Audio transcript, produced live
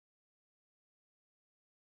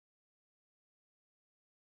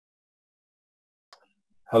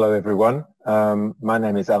Hello, everyone. My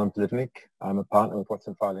name is Alan Polivnick. I'm a partner with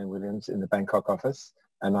Watson, Farley & Williams in the Bangkok office,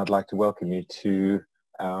 and I'd like to welcome you to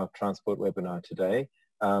our transport webinar today.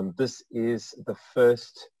 This is the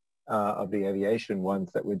first of the aviation ones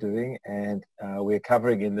that we're doing, and we're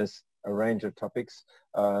covering in this a range of topics,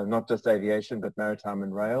 not just aviation, but maritime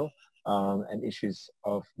and rail, and issues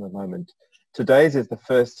of the moment. Today's is the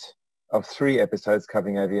first of 3 episodes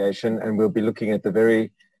covering aviation, and we'll be looking at the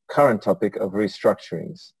very current topic of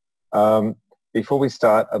restructurings. Before we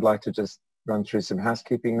start, I'd like to just run through some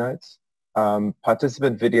housekeeping notes.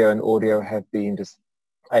 Participant video and audio have been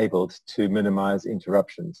disabled to minimize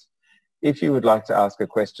interruptions. If you would like to ask a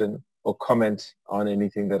question or comment on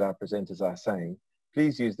anything that our presenters are saying,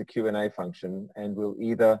 please use the Q&A function, and we'll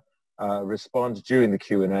either respond during the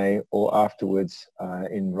Q&A or afterwards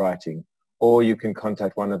in writing, or you can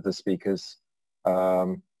contact one of the speakers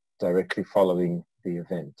directly following the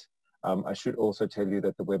event. I should also tell you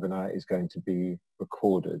that the webinar is going to be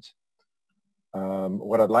recorded.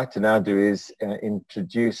 What I'd like to now do is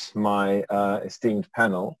introduce my esteemed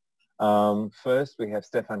panel. First, we have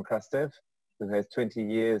Stephan Krastev, who has 20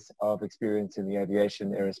 years of experience in the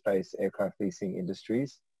aviation, aerospace, aircraft leasing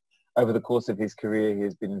industries. Over the course of his career, he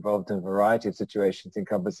has been involved in a variety of situations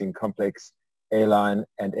encompassing complex airline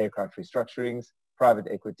and aircraft restructurings, private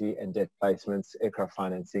equity and debt placements, aircraft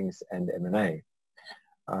financings, and M&A.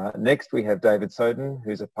 Next, we have David Soden,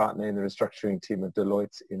 who's a partner in the restructuring team of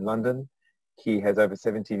Deloitte in London. He has over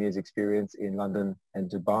 17 years experience in London and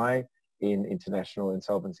Dubai in international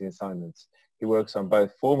insolvency assignments. He works on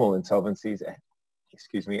both formal insolvencies,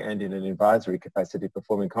 and in an advisory capacity,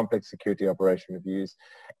 performing complex security operation reviews,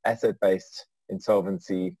 asset-based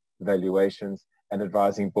insolvency valuations, and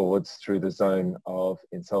advising boards through the zone of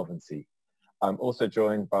insolvency. I'm also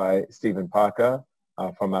joined by Stephen Parker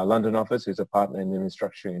from our London office, who's a partner in the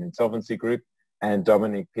Restructuring and Insolvency group, and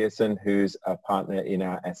Dominic Pearson, who's a partner in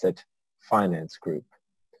our asset finance group.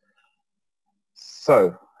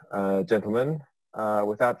 So, gentlemen,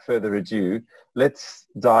 without further ado, let's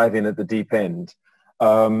dive in at the deep end.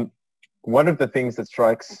 One of the things that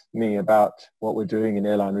strikes me about what we're doing in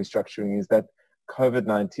airline restructuring is that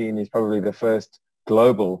COVID-19 is probably the first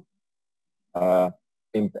global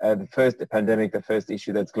the first pandemic, the first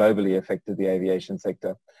issue that's globally affected the aviation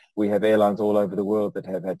sector. We have airlines all over the world that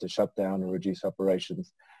have had to shut down or reduce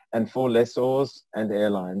operations. And for lessors and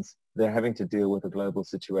airlines, they're having to deal with a global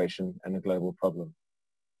situation and a global problem.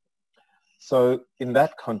 So in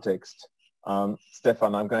that context,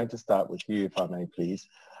 Stephan, I'm going to start with you, if I may, please.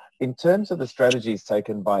 In terms of the strategies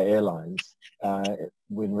taken by airlines in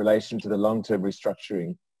relation to the long-term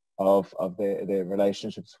restructuring of their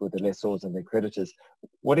relationships with the lessors and their creditors,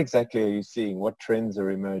 what exactly are you seeing? What trends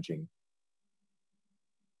are emerging?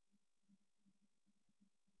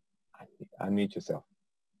 Unmute yourself.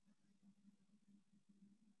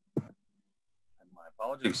 My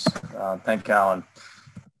apologies. Thank you, Alan.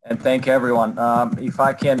 And thank everyone. If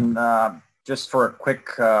I can, just for a quick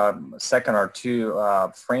second or two,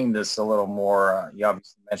 frame this a little more, you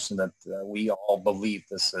obviously mentioned that we all believe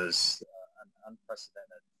this is an unprecedented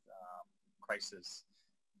crisis.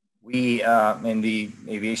 We in the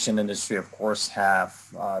aviation industry, of course, have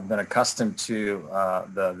been accustomed to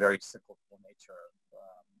the very cyclical nature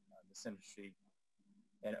of this industry.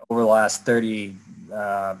 And over the last 30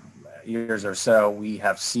 years or so, we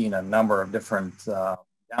have seen a number of different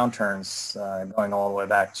downturns going all the way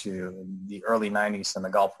back to the early 90s and the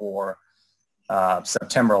Gulf War,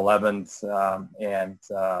 September 11th, and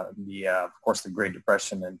of course, the Great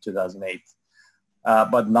Depression in 2008.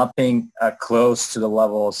 But nothing close to the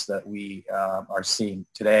levels that we are seeing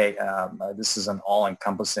today. This is an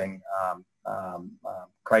all-encompassing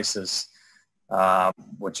crisis,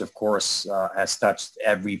 which of course has touched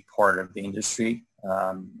every part of the industry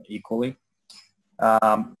equally.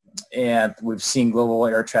 And we've seen global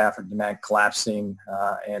air traffic demand collapsing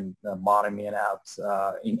and bottoming out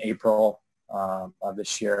in April of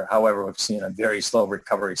this year. However, we've seen a very slow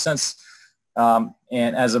recovery since.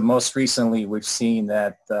 And as of most recently, we've seen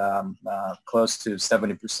that close to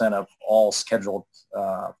 70% of all scheduled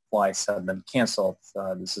flights have been canceled.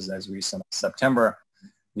 This is as recent as September.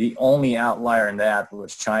 The only outlier in that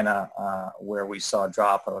was China, where we saw a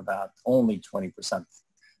drop of about only 20%.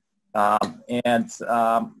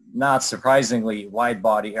 Not surprisingly,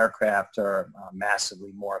 wide-body aircraft are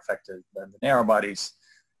massively more affected than the narrow bodies.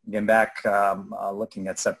 Again, back looking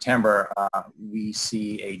at September, we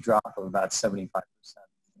see a drop of about 75%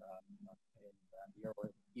 in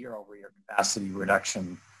year-over-year capacity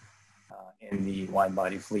reduction in the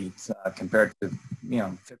wide-body fleet compared to 50% on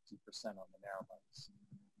the narrow bodies.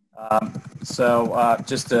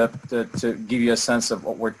 Just to give you a sense of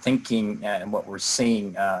what we're thinking and what we're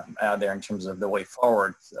seeing out there in terms of the way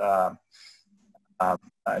forward,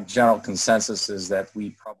 general consensus is that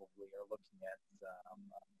we probably are looking at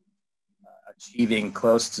achieving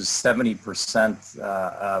close to 70%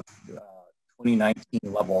 of 2019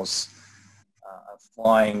 levels of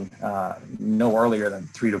flying no earlier than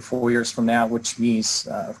 3 to 4 years from now, which means,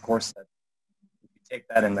 of course, that if you take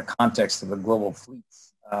that in the context of a global fleet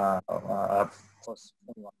of close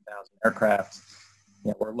to 21,000 aircraft,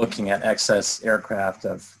 we're looking at excess aircraft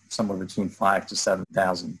of somewhere between 5,000 to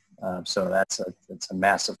 7,000. So that's a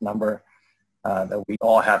massive number that we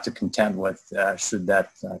all have to contend with should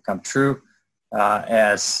that come true.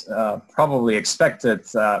 As probably expected,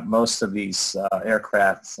 most of these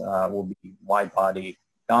aircraft will be wide-body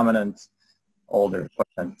dominant, older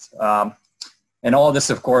equipment. And all this,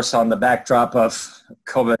 of course, on the backdrop of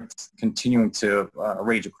COVID continuing to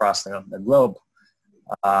rage across the globe.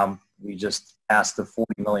 We just passed the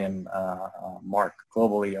 40 million mark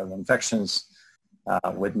globally of infections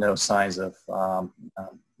with no signs of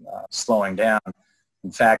slowing down.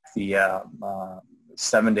 In fact, the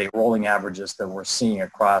 7-day rolling averages that we're seeing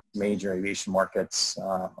across major aviation markets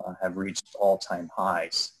have reached all-time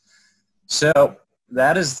highs. So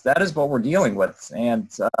that is what we're dealing with. And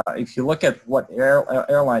if you look at what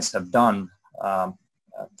airlines have done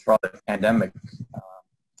throughout the pandemic,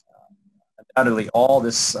 undoubtedly all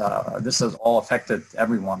this has all affected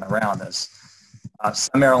everyone around us.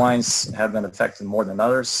 Some airlines have been affected more than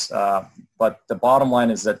others, but the bottom line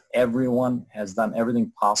is that everyone has done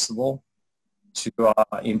everything possible to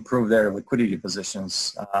improve their liquidity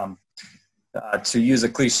positions. To use a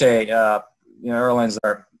cliche, airlines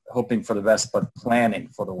are hoping for the best but planning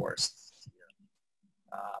for the worst.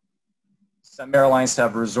 Some airlines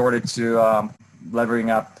have resorted to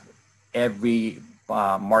levering up every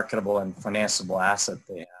marketable and financeable asset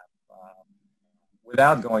they have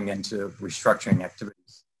without going into restructuring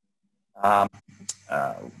activities.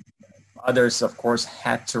 Others, of course,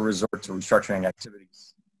 had to resort to restructuring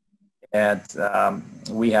activities. And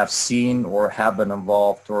we have seen or have been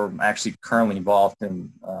involved or actually currently involved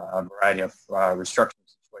in a variety of restructuring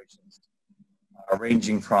situations,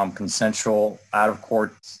 ranging from consensual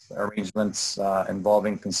out-of-court arrangements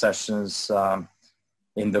involving concessions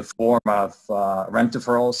in the form of rent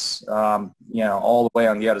deferrals, all the way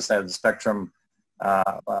on the other side of the spectrum.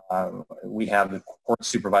 We have the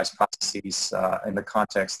court-supervised processes in the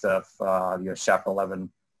context of the Chapter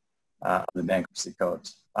 11 of the Bankruptcy Code.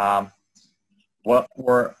 What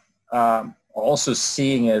we're also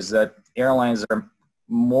seeing is that airlines are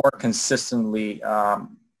more consistently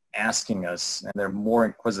asking us, and they're more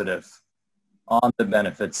inquisitive on the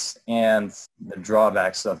benefits and the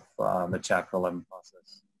drawbacks of the Chapter 11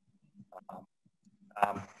 process.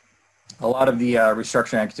 A lot of the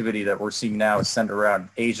restructuring activity that we're seeing now is centered around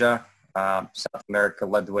Asia. South America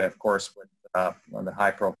led the way, of course, with one of the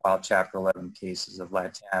high-profile Chapter 11 cases of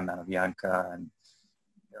LATAM, Avianca, and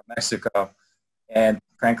Mexico. And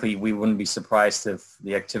frankly, we wouldn't be surprised if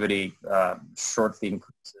the activity shortly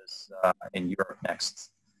increases in Europe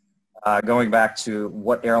next. Going back to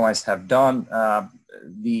what airlines have done,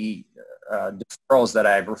 the deferrals that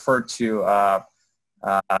I've referred to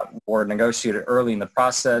were negotiated early in the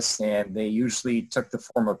process, and they usually took the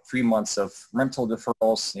form of 3 months of rental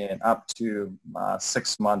deferrals and up to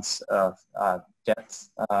 6 months of debt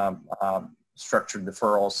structured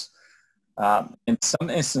deferrals. In some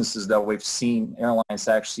instances, though, we've seen airlines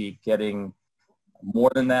actually getting more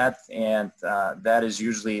than that, and that is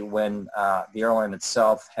usually when the airline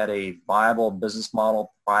itself had a viable business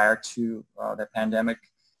model prior to the pandemic,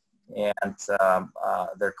 and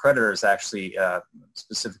their creditors actually,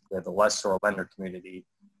 specifically the lessor lender community,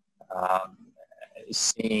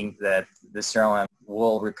 seeing that this airline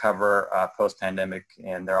will recover post-pandemic,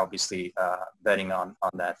 and they're obviously betting on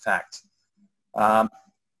that fact.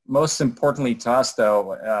 Most importantly to us,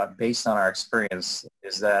 though, based on our experience,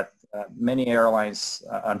 is that many airlines,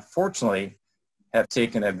 unfortunately, have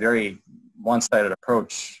taken a very one-sided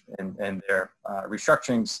approach in their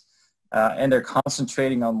restructurings, and they're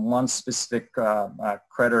concentrating on one specific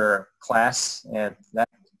creditor class, and that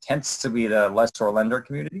tends to be the lessor lender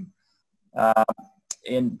community.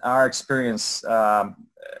 In our experience,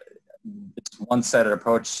 this one-sided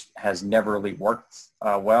approach has never really worked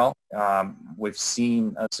well. We've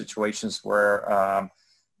seen situations where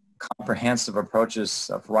comprehensive approaches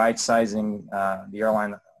of right-sizing the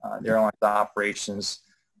airline's operations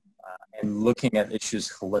and looking at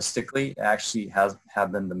issues holistically actually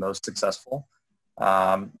have been the most successful,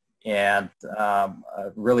 and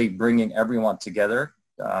really bringing everyone together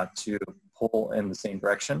to pull in the same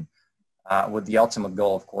direction. With the ultimate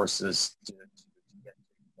goal, of course, is to get to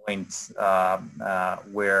a point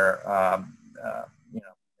where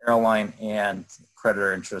airline and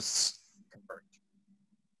creditor interests converge.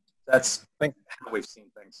 That's how we've seen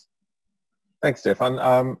things. Thanks,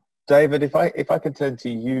 Stephan. David, if I could turn to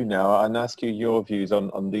you now and ask you your views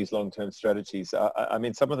on these long-term strategies. I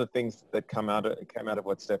mean, some of the things that came out of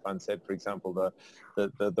what Stephan said, for example,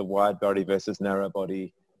 the wide body versus narrow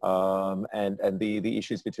body, and the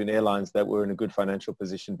issues between airlines that were in a good financial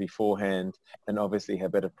position beforehand and obviously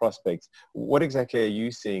have better prospects. What exactly are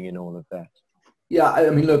you seeing in all of that? Yeah, I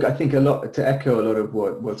mean, look, I think to echo a lot of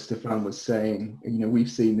what Stephan was saying,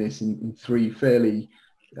 we've seen this in three fairly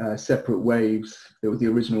separate waves. There was the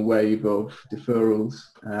original wave of deferrals,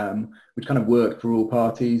 which kind of worked for all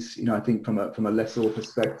parties. I think from a lessor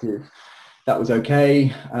perspective, that was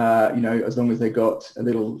okay. As long as they got a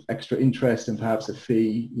little extra interest and perhaps a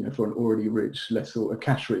fee, for an already rich lessor, a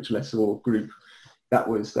cash-rich lessor group, that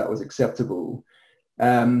was acceptable.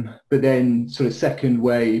 But then sort of second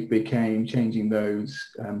wave became changing those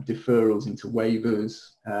deferrals into waivers,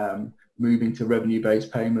 moving to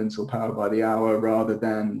revenue-based payments or power by the hour rather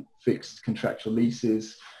than fixed contractual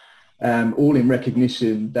leases, all in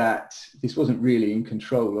recognition that this wasn't really in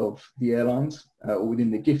control of the airlines or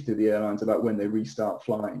within the gift of the airlines about when they restart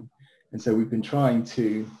flying. And so we've been trying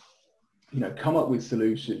to, come up with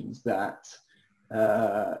solutions that,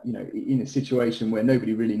 in a situation where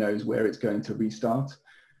nobody really knows where it's going to restart.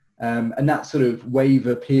 And that sort of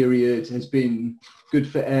waiver period has been good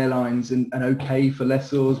for airlines and okay for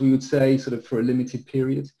lessors, we would say, sort of for a limited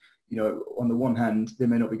period. On the one hand, they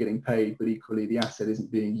may not be getting paid, but equally the asset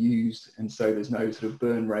isn't being used. And so there's no sort of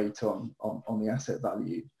burn rate on the asset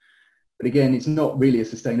value. But again, it's not really a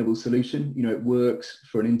sustainable solution. It works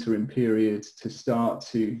for an interim period to start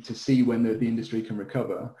to see when the industry can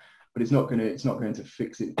recover, but it's not going to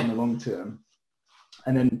fix it in the long term.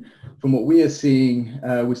 And then from what we are seeing,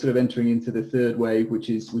 we're sort of entering into the third wave, which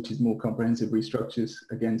is more comprehensive restructures,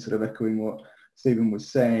 again, sort of echoing what Stephen was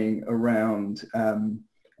saying around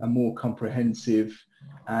a more comprehensive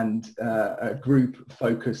and a group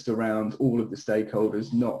focused around all of the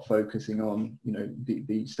stakeholders, not focusing on,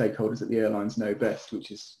 the stakeholders that the airlines know best, which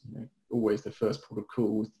is always the first port of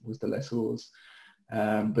call was the lessors.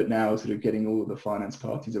 But now sort of getting all of the finance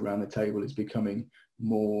parties around the table is becoming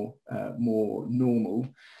more normal.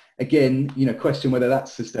 Again, question whether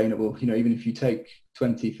that's sustainable. Even if you take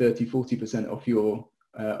 20, 30, 40% off your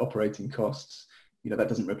operating costs, that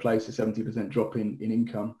doesn't replace a 70% drop in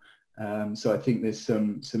income. So I think there's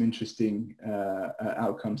some interesting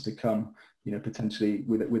outcomes to come, potentially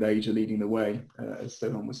with Asia leading the way, as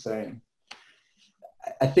Stephan was saying.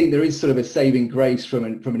 I think there is sort of a saving grace from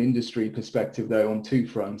an industry perspective, though, on two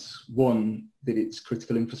fronts. One, that it's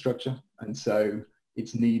critical infrastructure, and so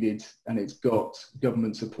it's needed and it's got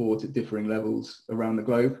government support at differing levels around the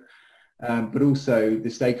globe. But also the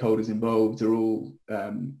stakeholders involved are all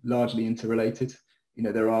largely interrelated.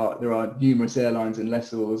 There are numerous airlines and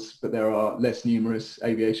lessors, but there are less numerous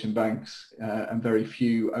aviation banks and very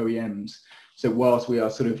few OEMs. So whilst we are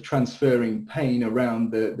sort of transferring pain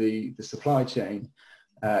around the supply chain,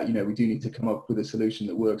 we do need to come up with a solution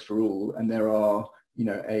that works for all, and there are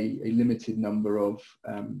a limited number of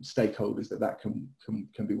stakeholders that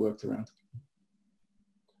can be worked around.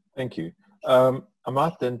 Thank you. I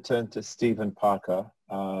might then turn to Stephen Parker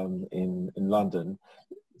in London.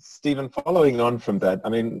 Stephen, following on from that, I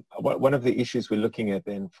mean, one of the issues we're looking at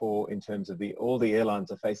then in terms of all the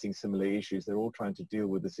airlines are facing similar issues. They're all trying to deal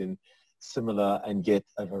with this in similar and yet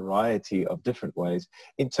a variety of different ways.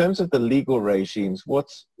 In terms of the legal regimes, what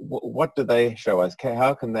do they show us?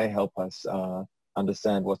 How can they help us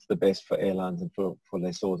understand what's the best for airlines and for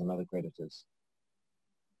lessors and other creditors?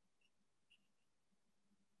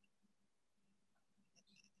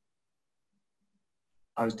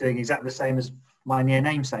 I was doing exactly the same as my near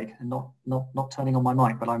namesake and not turning on my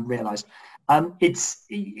mic, but I realised. It's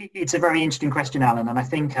a very interesting question, Alan, and I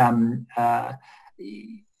think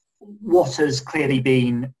what has clearly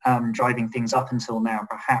been driving things up until now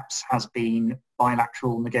perhaps has been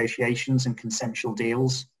bilateral negotiations and consensual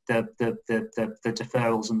deals, the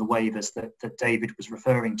deferrals and the waivers that David was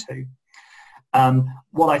referring to.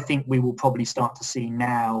 What I think we will probably start to see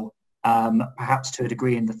now, perhaps to a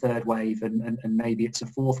degree in the third wave and maybe it's a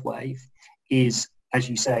fourth wave, is, as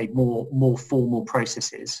you say, more formal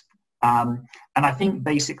processes. And I think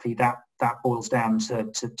basically that boils down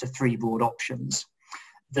to three broad options.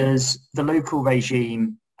 There's the local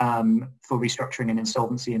regime for restructuring and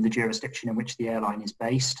insolvency in the jurisdiction in which the airline is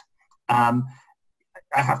based. I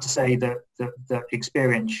have to say that the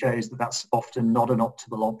experience shows that that's often not an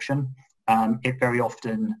optimal option. it very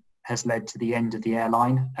often has led to the end of the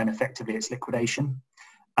airline and effectively its liquidation,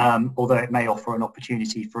 although it may offer an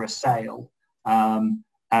opportunity for a sale. And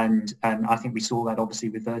I think we saw that obviously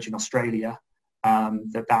with Virgin Australia,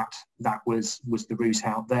 that was the route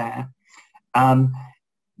out there.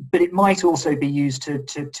 But it might also be used to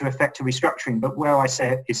effect a restructuring, but where I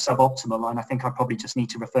say it is suboptimal, and I think I probably just need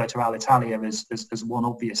to refer to Alitalia as one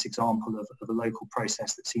obvious example of a local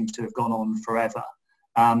process that seems to have gone on forever.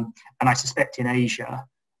 And I suspect in Asia,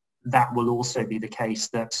 that will also be the case,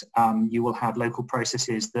 that you will have local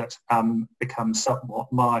processes that become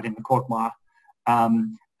somewhat mired in the quagmire.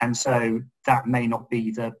 And so that may not be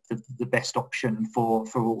the best option for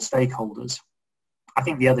all stakeholders. I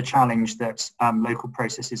think the other challenge that local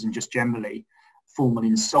processes and just generally formal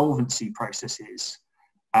insolvency processes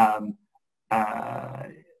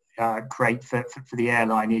create for the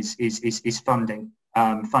airline is funding,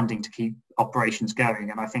 funding to keep operations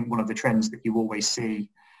going. And I think one of the trends that you always see,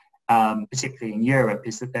 particularly in Europe,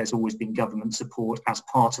 is that there's always been government support as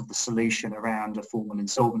part of the solution around a formal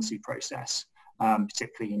insolvency process,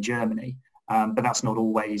 particularly in Germany. But that's not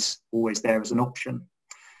always there as an option,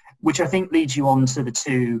 which I think leads you on to the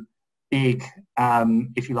two big,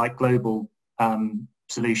 if you like, global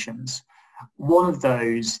solutions. One of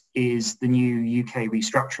those is the new UK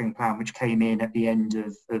restructuring plan, which came in at the end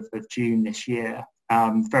of June this year,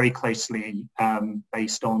 very closely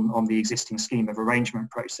based on the existing scheme of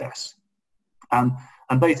arrangement process. And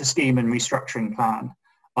both the scheme and restructuring plan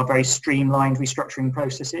are very streamlined restructuring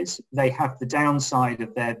processes. They have the downside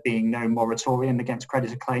of there being no moratorium against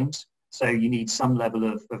creditor claims, so you need some level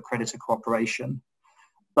of creditor cooperation.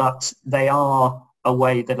 But they are a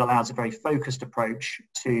way that allows a very focused approach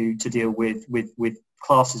to deal with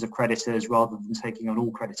classes of creditors rather than taking on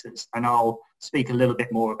all creditors. And I'll speak a little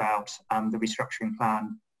bit more about the restructuring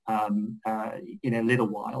plan in a little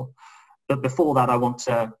while. But before that, I want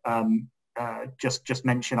to just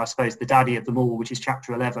mention, I suppose, the daddy of them all, which is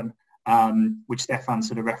Chapter 11, which Stephan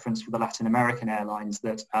sort of referenced for the Latin American airlines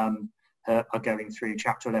that are going through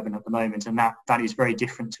Chapter 11 at the moment. And that is very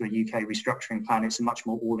different to a UK restructuring plan. It's a much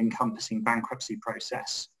more all-encompassing bankruptcy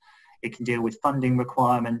process. It can deal with funding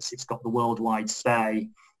requirements, it's got the worldwide stay,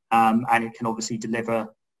 and it can obviously deliver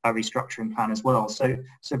a restructuring plan as well. So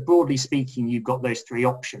broadly speaking, you've got those three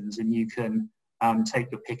options, and you can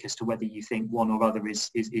take your pick as to whether you think one or other is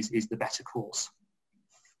the better course.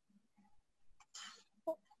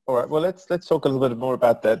 All right, well, let's talk a little bit more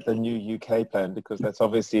about the new UK plan, because that's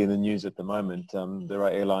obviously in the news at the moment. There are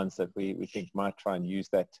airlines that we think might try and use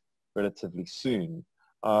that relatively soon.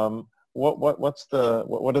 What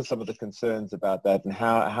are some of the concerns about that, and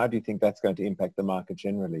how do you think that's going to impact the market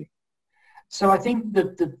generally? So I think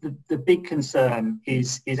the big concern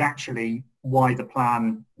is actually why the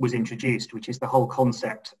plan was introduced, which is the whole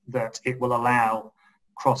concept that it will allow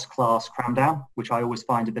cross-class cram down, which I always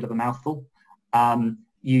find a bit of a mouthful.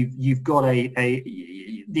 You've got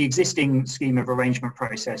the existing scheme of arrangement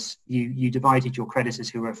process. You divided your creditors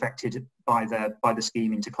who were affected by the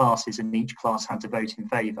scheme into classes, and each class had to vote in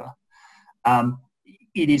favour.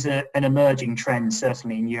 It is an emerging trend,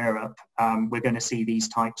 certainly in Europe. We're going to see these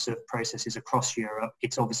types of processes across Europe.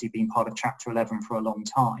 It's obviously been part of Chapter 11 for a long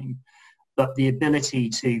time, but the ability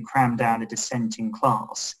to cram down a dissenting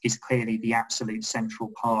class is clearly the absolute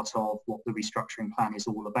central part of what the restructuring plan is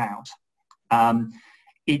all about.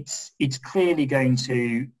 It's clearly going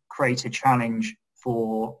to create a challenge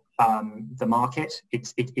for the market.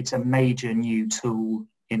 It's a major new tool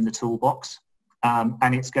in the toolbox.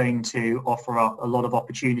 And it's going to offer up a lot of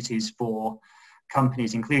opportunities for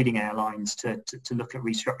companies, including airlines, to look at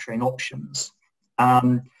restructuring options.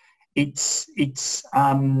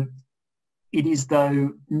 It is,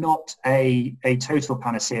 though, not a total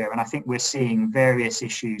panacea, and I think we're seeing various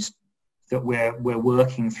issues that we're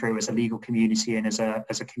working through as a legal community and as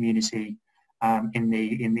a community in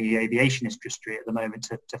the aviation industry at the moment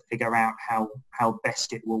to figure out how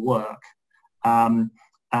best it will work.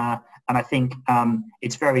 And I think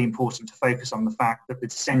it's very important to focus on the fact that the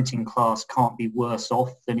dissenting class can't be worse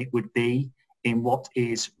off than it would be in what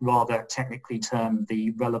is rather technically termed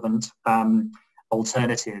the relevant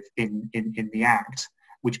alternative in the Act,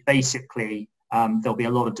 which basically there'll be a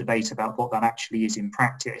lot of debate about what that actually is in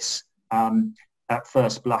practice. At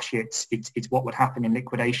first blush, it's what would happen in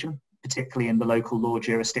liquidation, particularly in the local law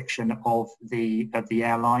jurisdiction of the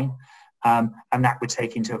airline. And that would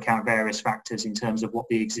take into account various factors in terms of what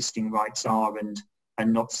the existing rights are and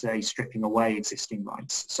not, say, stripping away existing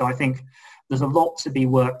rights. So I think there's a lot to be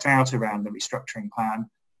worked out around the restructuring plan,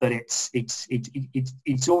 but it's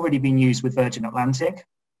already been used with Virgin Atlantic.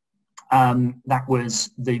 That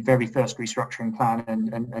was the very first restructuring plan,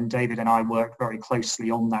 and David and I worked very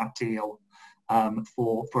closely on that deal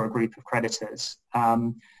for a group of creditors.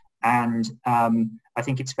 I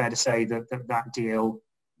think it's fair to say that that deal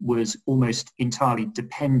was almost entirely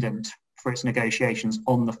dependent for its negotiations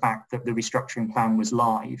on the fact that the restructuring plan was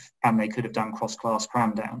live and they could have done cross-class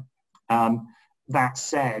cram down. That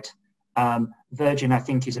said, Virgin, I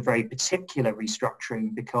think, is a very particular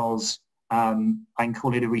restructuring because I can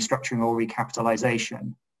call it a restructuring or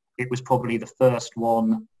recapitalisation. It was probably the first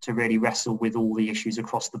one to really wrestle with all the issues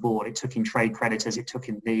across the board. It took in trade creditors, it took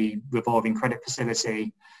in the revolving credit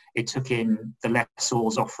facility, it took in the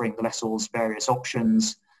lessors offering the lessors various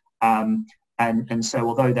options. And so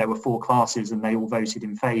although there were 4 classes and they all voted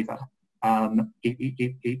in favour,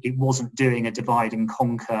 it wasn't doing a divide and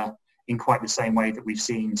conquer in quite the same way that we've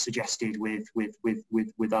seen suggested with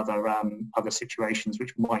other situations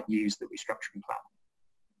which might use the restructuring plan.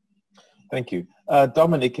 Thank you.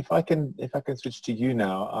 Dominic, if I can switch to you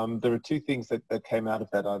now, there are 2 things that came out of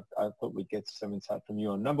that I thought we'd get some insight from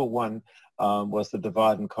you on. Number one was the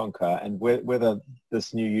divide and conquer, and whether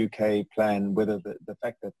this new UK plan, whether the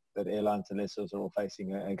fact that airlines and lessors are all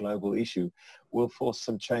facing a global issue will force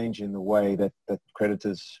some change in the way that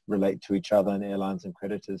creditors relate to each other and airlines and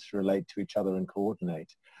creditors relate to each other and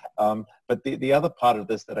coordinate. But the other part of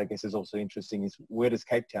this that I guess is also interesting is, where does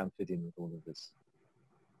Cape Town fit in with all of this?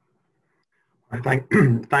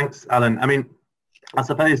 Thanks, Alan. I mean, I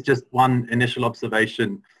suppose just one initial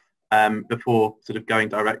observation before sort of going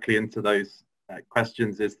directly into those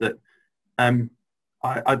questions is that I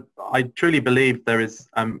truly believe there is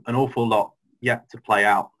an awful lot yet to play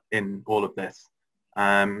out in all of this.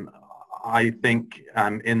 I think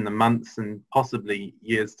in the months and possibly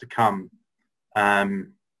years to come,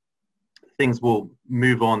 things will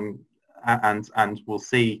move on, and we'll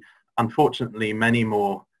see, unfortunately, many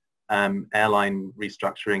more airline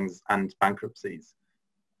restructurings and bankruptcies.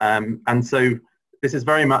 And so this is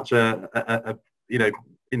very much a you know,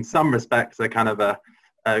 in some respects, a kind of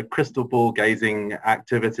a crystal ball gazing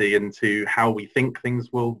activity into how we think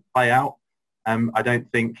things will play out. I don't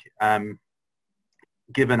think,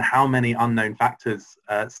 given how many unknown factors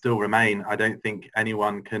still remain, I don't think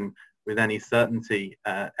anyone can with any certainty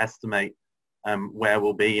estimate where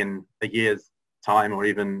we'll be in a year's time or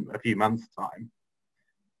even a few months' time.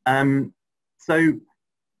 So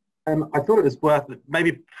I thought it was worth,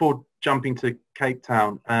 maybe before jumping to Cape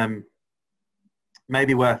Town,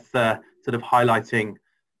 maybe worth sort of highlighting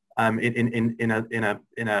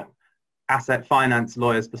in a asset finance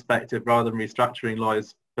lawyer's perspective rather than restructuring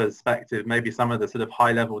lawyer's perspective, maybe some of the sort of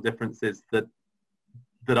high level differences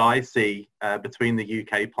that I see between the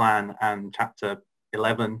UK plan and Chapter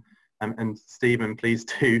 11. And Stephen, please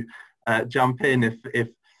do jump in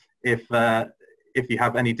if you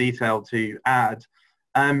have any detail to add.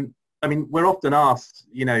 I mean, we're often asked,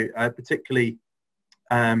 you know, particularly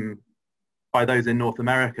by those in North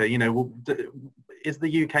America, you know, well, is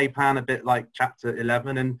the UK plan a bit like Chapter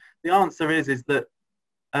 11? And the answer is that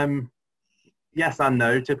yes and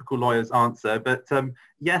no, typical lawyers' answer, but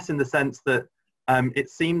yes, in the sense that it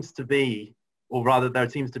seems to be, or rather there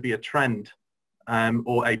seems to be a trend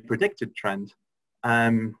or a predicted trend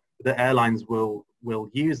that airlines will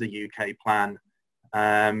use a UK plan,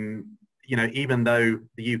 you know, even though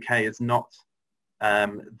the UK is not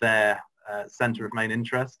their centre of main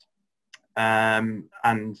interest, and,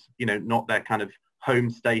 you know, not their kind of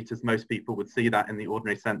home state as most people would see that in the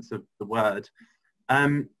ordinary sense of the word.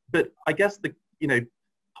 But I guess the, you know,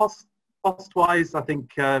 cost-wise, I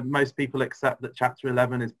think most people accept that Chapter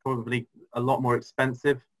 11 is probably a lot more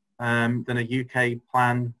expensive than a UK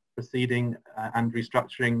plan proceeding and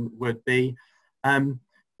restructuring would be.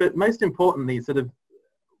 But most importantly, sort of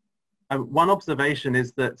one observation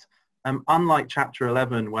is that unlike Chapter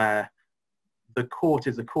 11, where the court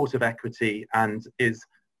is a court of equity and is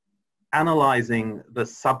analysing the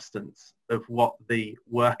substance of what the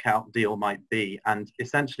workout deal might be and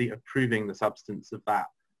essentially approving the substance of that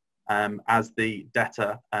as the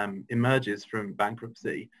debtor emerges from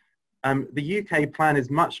bankruptcy, the UK plan is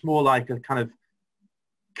much more like a kind of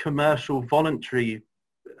commercial voluntary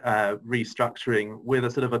restructuring with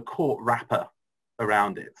a sort of a court wrapper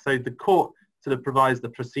around it. So the court sort of provides the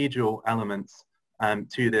procedural elements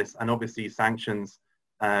to this, and obviously sanctions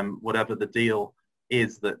whatever the deal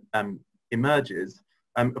is that emerges.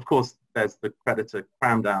 Of course, there's the creditor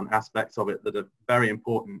cram down aspects of it that are very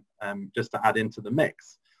important just to add into the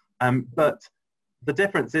mix. But the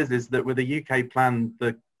difference is that with a UK plan,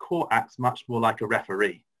 the court acts much more like a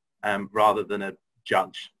referee rather than a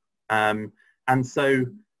judge. And so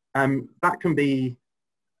that can be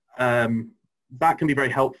that can be very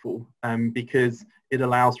helpful because it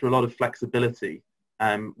allows for a lot of flexibility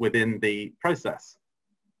within the process.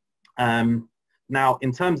 Now,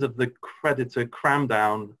 in terms of the creditor cram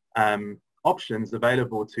down options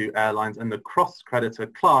available to airlines and the cross-creditor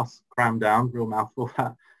class cram down, real mouthful,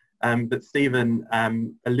 that Stephan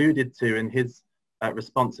alluded to in his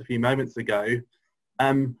response a few moments ago,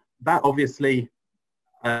 that obviously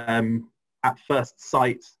at first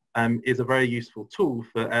sight is a very useful tool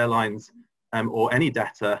for airlines or any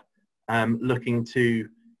debtor looking to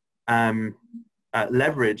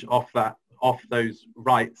leverage off those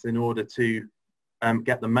rights in order to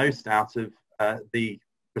get the most out of the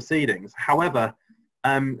proceedings. However,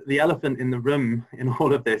 the elephant in the room in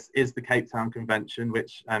all of this is the Cape Town Convention,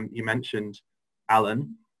 which you mentioned,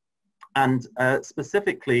 Alan, and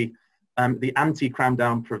specifically the anti-cram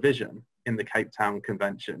down provision in the Cape Town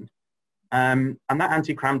Convention. And that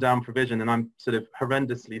anti-cram-down provision, and I'm sort of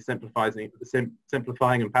horrendously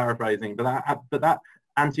simplifying and paraphrasing, but that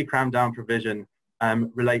anti-cram-down provision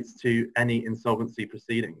relates to any insolvency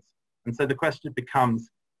proceedings. And so the question becomes,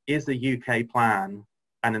 is a UK plan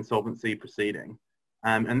an insolvency proceeding?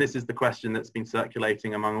 And this is the question that's been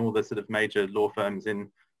circulating among all the sort of major law firms in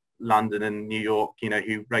London and New York, you know,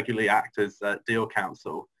 who regularly act as deal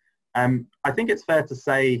counsel. I think it's fair to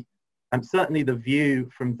say, certainly the view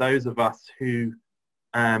from those of us who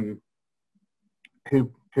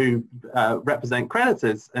represent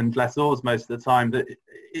creditors and lessors most of the time, that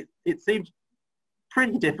it seems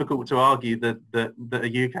pretty difficult to argue that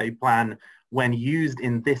a UK plan, when used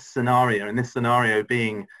in this scenario, and this scenario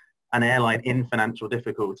being an airline in financial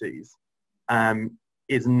difficulties,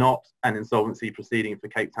 is not an insolvency proceeding for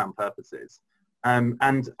Cape Town purposes.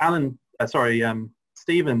 And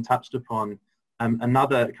Stephan touched upon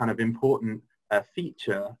another kind of important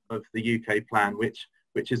feature of the UK plan, which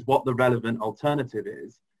is what the relevant alternative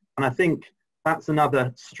is. And I think that's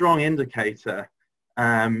another strong indicator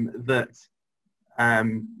that,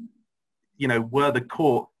 you know, were the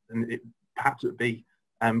court, and perhaps it would be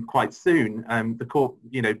quite soon, the court,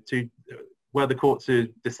 you know, were the court to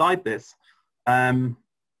decide this, again,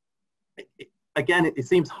 it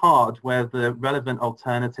seems hard where the relevant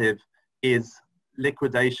alternative is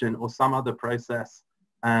liquidation or some other process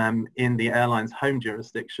in the airline's home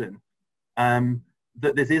jurisdiction,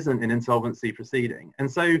 that this isn't an insolvency proceeding.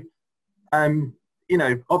 And so, you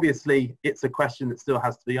know, obviously it's a question that still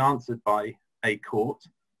has to be answered by a court.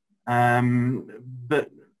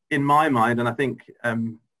 But in my mind, and I think,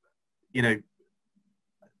 you know,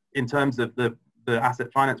 in terms of the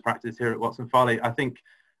asset finance practice here at Watson Farley, I think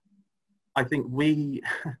we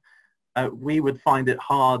we would find it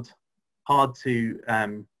hard to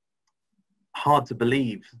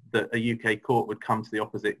believe that a UK court would come to the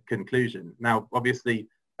opposite conclusion. Now, obviously,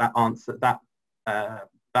 that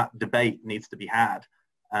debate needs to be had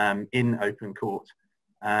in open court,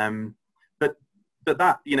 but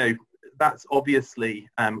that, you know, that's obviously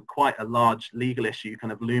quite a large legal issue,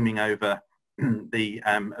 kind of looming over the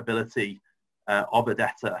ability of a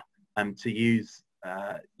debtor to use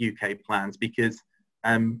UK plans, because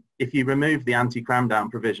if you remove the anti-cram-down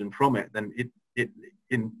provision from it, then it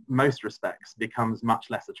in most respects becomes much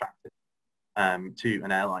less attractive to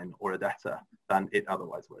an airline or a debtor than it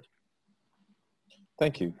otherwise would.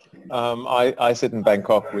 Thank you. I sit in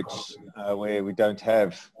Bangkok, where we don't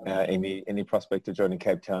have any prospect of joining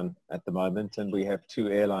Cape Town at the moment, and we have 2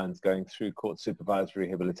 airlines going through court supervised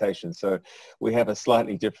rehabilitation. So we have a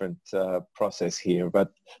slightly different process here,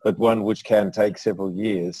 but one which can take several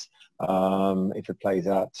years if it plays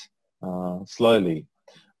out slowly.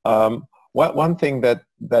 One thing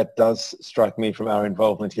that does strike me from our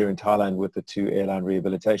involvement here in Thailand with the 2 airline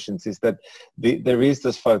rehabilitations is that there is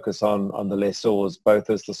this focus on the lessors, both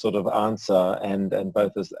as the sort of answer and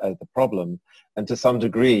both as the problem. And to some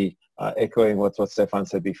degree, echoing what Stephan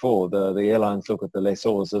said before, the airlines look at the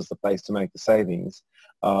lessors as the place to make the savings,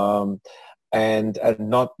 and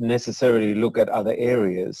not necessarily look at other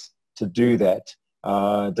areas to do that.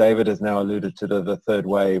 David has now alluded to the 3rd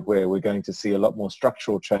wave, where we're going to see a lot more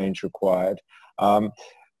structural change required.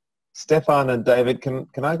 Stephan and David, can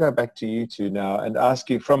I go back to you 2 now and ask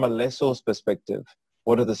you, from a lessor's perspective,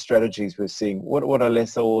 what are the strategies we're seeing? What are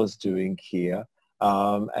lessors doing here,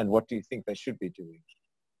 and what do you think they should be doing?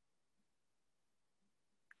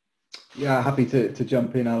 Yeah, happy to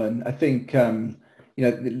jump in, Alan. I think you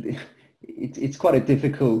know, it's quite a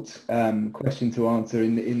difficult question to answer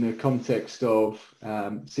in the context of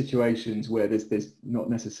situations where there's not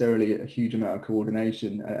necessarily a huge amount of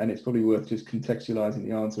coordination, and it's probably worth just contextualizing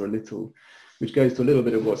the answer a little. which goes to a little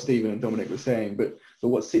bit of what Stephen and Dominic were saying, but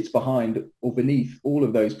what sits behind or beneath all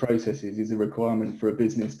of those processes is a requirement for a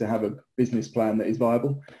business to have a business plan that is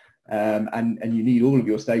viable. And you need all of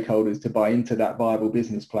your stakeholders to buy into that viable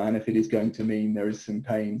business plan if it is going to mean there is some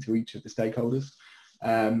pain to each of the stakeholders.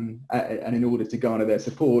 And in order to garner their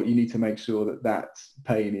support, you need to make sure that that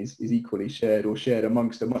pain is equally shared, or shared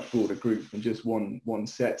amongst a much broader group than just one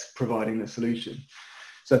set providing the solution.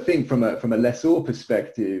 So I think from a lessor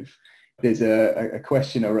perspective, there's a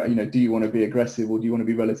question around, do you want to be aggressive or do you want to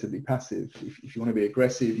be relatively passive? If you want to be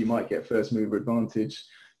aggressive, you might get first mover advantage.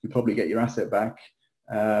 You probably get your asset back.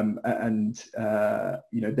 There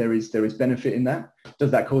is benefit in that.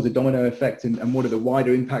 Does that cause a domino effect, and what are the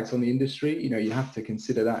wider impacts on the industry? You have to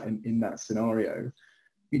consider that in that scenario.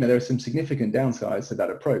 There are some significant downsides to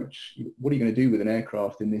that approach. What are you going to do with an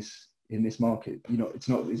aircraft in this market? It's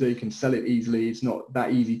not as though you can sell it easily. It's not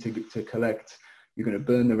that easy to collect. You're going to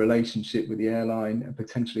burn the relationship with the airline and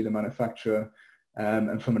potentially the manufacturer.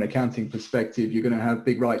 And from an accounting perspective, you're going to have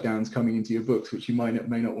big write-downs coming into your books, which you may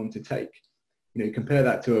not want to take. Compare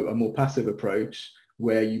that to a more passive approach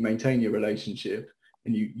where you maintain your relationship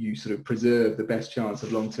and you sort of preserve the best chance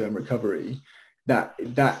of long-term recovery. They're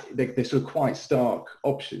sort of quite stark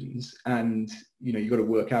options, and you've got to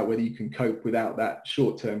work out whether you can cope without that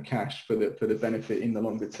short-term cash for the benefit in the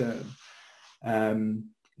longer term.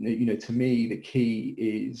 To me, the key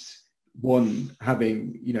is one,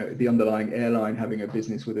 having the underlying airline having a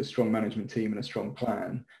business with a strong management team and a strong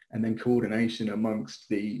plan, and then coordination amongst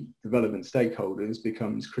the relevant stakeholders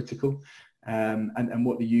becomes critical. And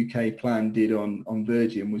what the UK plan did on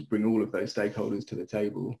Virgin was bring all of those stakeholders to the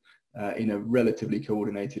table in a relatively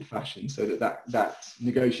coordinated fashion, so that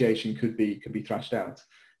negotiation could be thrashed out.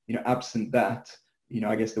 Absent that,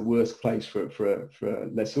 I guess the worst place for a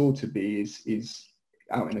lessor to be is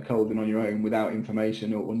out in the cold and on your own without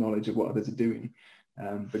information or knowledge of what others are doing.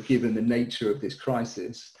 But given the nature of this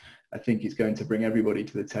crisis, I think it's going to bring everybody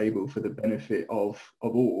to the table for the benefit of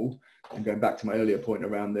all. And going back to my earlier point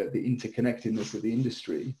around the interconnectedness of the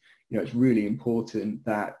industry, it's really important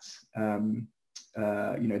that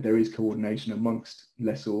there is coordination amongst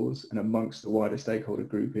lessors and amongst the wider stakeholder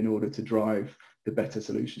group in order to drive the better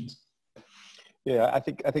solutions. Yeah, I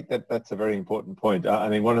think that's a very important point. I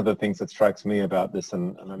mean, one of the things that strikes me about this,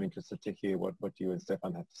 and I'm interested to hear what you and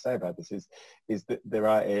Stephan have to say about this, is that there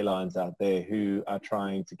are airlines out there who are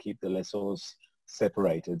trying to keep the lessors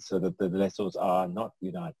separated so that the lessors are not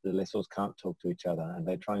united. The lessors can't talk to each other, and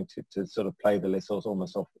they're trying to sort of play the lessors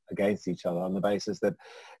almost off against each other on the basis that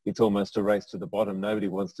it's almost a race to the bottom. Nobody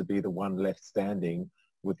wants to be the one left standing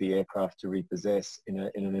with the aircraft to repossess in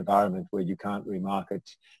an environment where you can't remarket,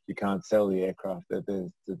 you can't sell the aircraft,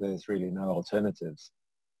 there's really no alternatives.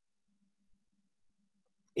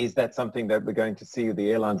 Is that something that we're going to see?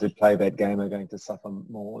 The airlines who play that game are going to suffer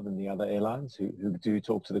more than the other airlines who do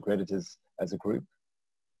talk to the creditors as a group?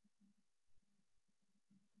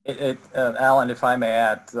 Alan, if I may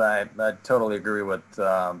add, I totally agree with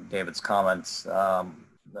David's comments.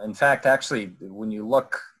 In fact, actually, when you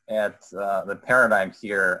look at the paradigm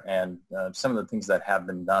here and some of the things that have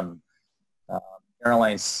been done,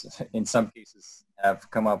 airlines in some cases have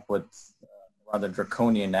come up with rather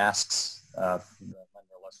draconian asks from the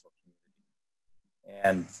lender-lessor community.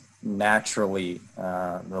 And naturally,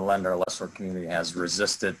 the lender-lessor community has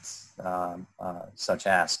resisted such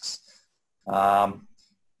asks.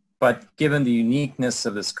 But given the uniqueness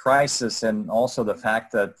of this crisis, and also the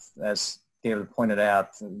fact that, as David pointed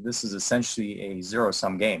out, this is essentially a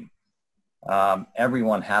zero-sum game.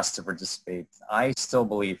 Everyone has to participate. I still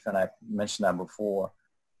believe, and I mentioned that before,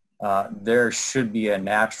 there should be a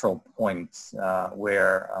natural point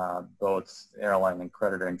where both airline and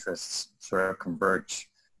creditor interests sort of converge.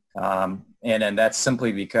 And that's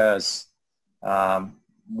simply because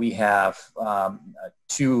we have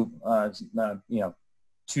two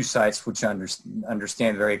sides which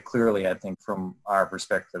understand very clearly, I think, from our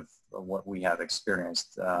perspective, of what we have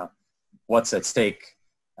experienced, what's at stake,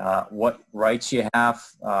 what rights you have,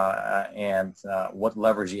 and what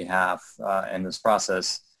leverage you have in this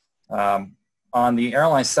process. On the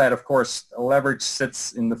airline side, of course, leverage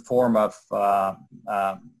sits in the form of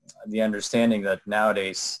the understanding that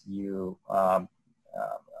nowadays you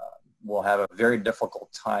will have a very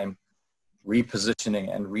difficult time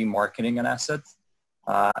repositioning and remarketing an asset.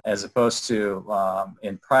 As opposed to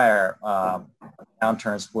in prior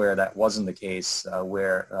downturns where that wasn't the case,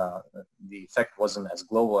 where the effect wasn't as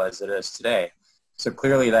global as it is today. So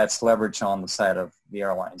clearly that's leverage on the side of the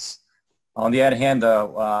airlines. On the other hand,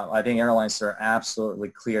 though, I think airlines are absolutely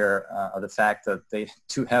clear of the fact that they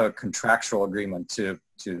do have a contractual agreement to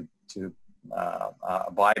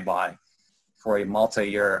abide by. for a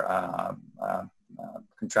multi-year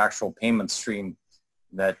contractual payment stream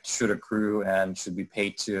that should accrue and should be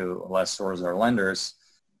paid to lessors or lenders.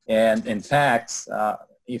 And in fact,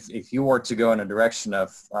 if you were to go in a direction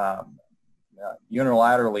of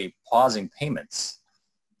unilaterally pausing payments,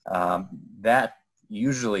 that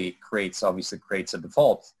usually obviously creates a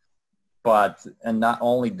default, and not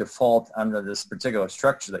only default under this particular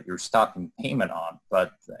structure that you're stopping payment on,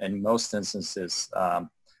 but in most instances,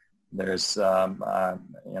 there's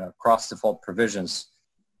cross default provisions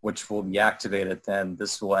which will be activated, and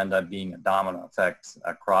this will end up being a domino effect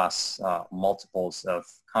across multiples of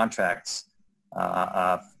contracts,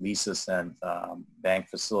 of leases, and bank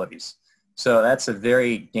facilities. So that's a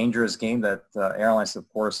very dangerous game that airlines, of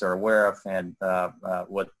course, are aware of and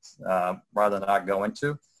would rather not go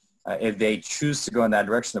into. If they choose to go in that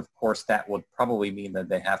direction, of course, that would probably mean that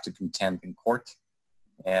they have to contend in court.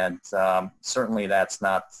 And certainly that's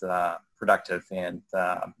not productive and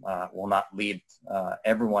will not lead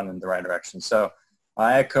everyone in the right direction. So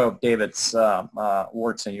I echo David's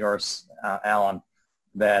words and yours, Alan,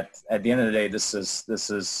 that at the end of the day, this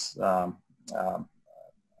is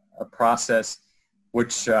a process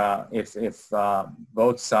which if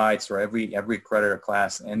both sides or every creditor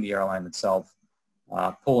class and the airline itself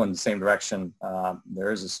pull in the same direction,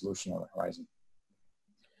 there is a solution on the horizon.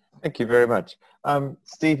 Thank you very much.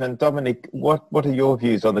 Stephen, Dominic, what are your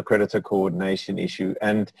views on the creditor coordination issue?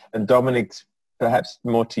 And Dominic's perhaps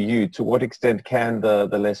more to you, to what extent can the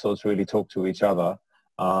lessors really talk to each other?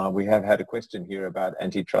 We have had a question here about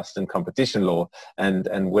antitrust and competition law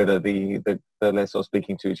and whether the lessors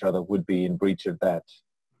speaking to each other would be in breach of that.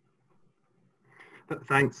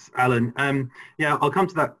 Thanks, Alan. Yeah, I'll come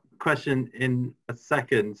to that question in a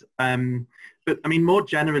second. But I mean, more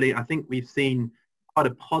generally, I think we've seen quite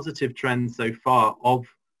a positive trend so far of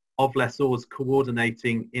lessors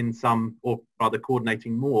coordinating in some, or rather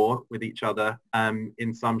coordinating more with each other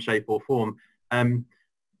in some shape or form. And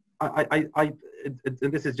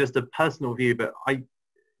this is just a personal view, but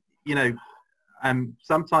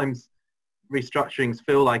sometimes restructurings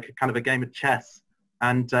feel like a kind of a game of chess,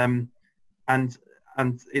 and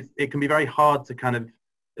it can be very hard to kind of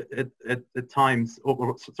at times,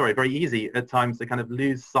 or sorry, very easy at times to kind of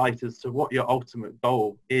lose sight as to what your ultimate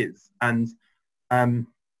goal is. And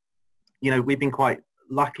we've been quite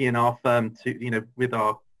lucky in our firm to with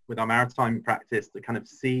our maritime practice to kind of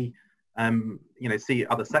see see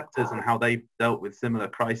other sectors and how they've dealt with similar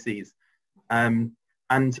crises. And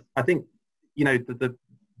I think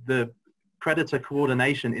the creditor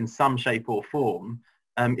coordination in some shape or form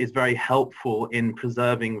is very helpful in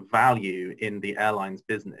preserving value in the airline's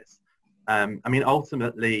business. I mean,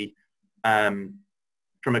 ultimately,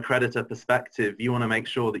 from a creditor perspective, you want to make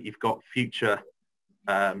sure that you've got future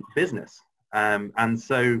business. And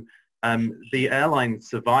so the airline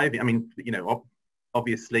surviving, I mean,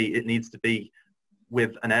 obviously it needs to be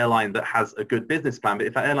with an airline that has a good business plan. But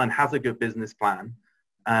if an airline has a good business plan,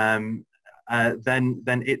 then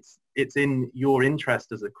it's in your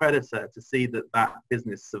interest as a creditor to see that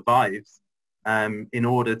business survives in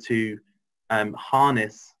order to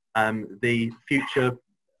harness the future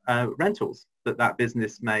rentals that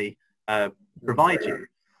business may provide you.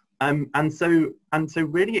 And so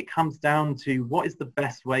really it comes down to what is the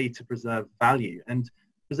best way to preserve value. And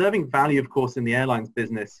preserving value, of course, in the airlines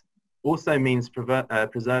business also means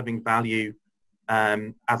preserving value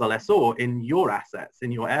as a lessor in your assets,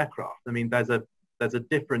 in your aircraft. I mean, there's a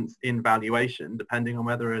difference in valuation depending on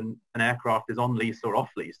whether an aircraft is on lease or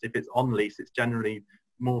off lease. If it's on lease, it's generally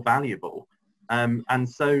more valuable. And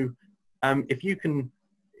so if you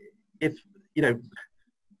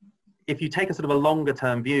take a sort of a longer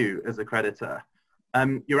term view as a creditor,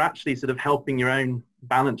 you're actually sort of helping your own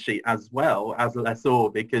balance sheet as well as a lessor,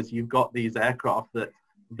 because you've got these aircraft that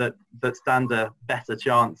stand a better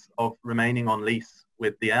chance of remaining on lease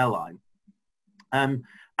with the airline. And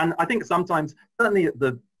I think sometimes, certainly at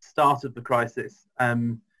the start of the crisis,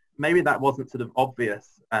 maybe that wasn't sort of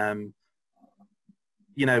obvious. I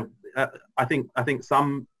think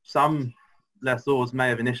some lessors may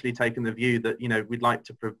have initially taken the view that we'd like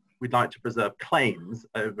to preserve claims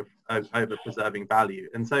over preserving value.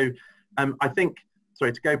 And so I think,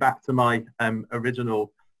 sorry, to go back to my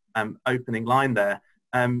original opening line there,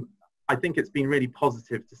 I think it's been really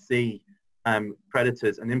positive to see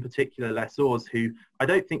creditors, and in particular lessors, who I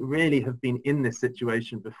don't think really have been in this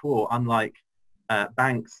situation before, unlike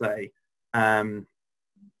banks, say,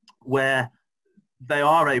 where they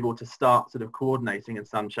are able to start sort of coordinating in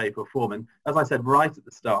some shape or form. And as I said right at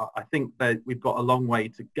the start, I think that we've got a long way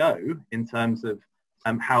to go in terms of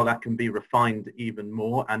how that can be refined even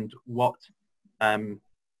more, and what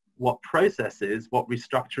what processes, what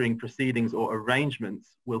restructuring proceedings or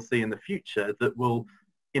arrangements we'll see in the future that will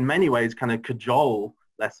in many ways kind of cajole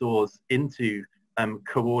lessors into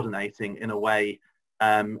coordinating in a way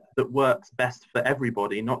that works best for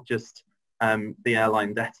everybody, not just the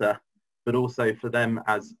airline debtor, but also for them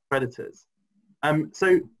as creditors. Going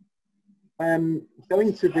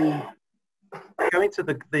to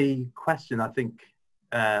the question, I think,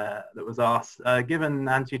 that was asked, given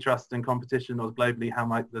antitrust and competition laws globally, how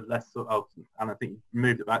might the lessor, and I think you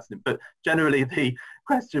removed it by accident, but generally the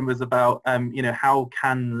question was about, how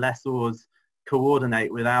can lessors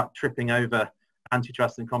coordinate without tripping over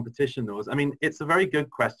antitrust and competition laws? I mean, it's a very good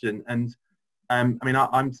question, and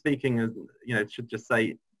I'm speaking as, should just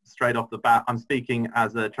say straight off the bat, I'm speaking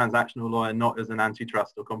as a transactional lawyer, not as an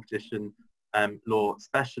antitrust or competition law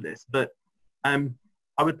specialist. But I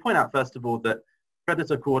would point out, first of all, that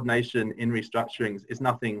creditor coordination in restructurings is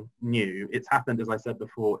nothing new. It's happened, as I said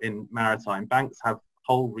before, in maritime. Banks have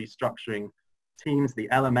whole restructuring teams. The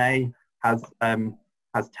LMA has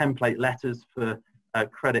template letters for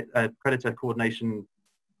creditor coordination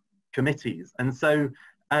committees. And so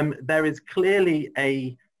there is clearly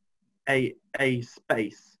a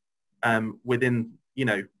space within,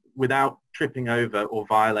 without tripping over or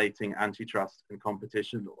violating antitrust and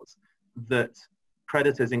competition laws, that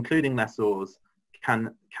creditors, including lessors,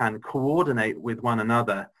 can coordinate with one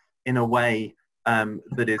another in a way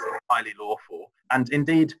that is highly lawful. And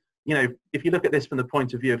indeed, if you look at this from the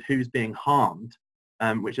point of view of who's being harmed,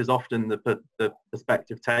 which is often the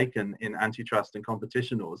perspective taken in antitrust and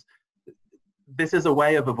competition laws, this is a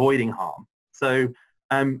way of avoiding harm. So,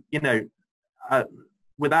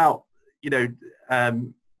 without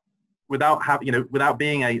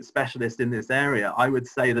being a specialist in this area, I would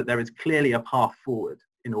say that there is clearly a path forward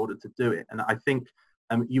in order to do it. And I think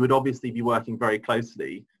you would obviously be working very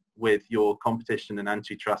closely with your competition and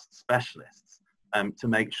antitrust specialists to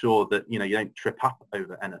make sure that you don't trip up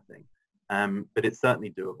over anything. But it's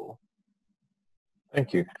certainly doable.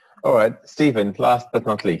 Thank you. All right, Stephen, last but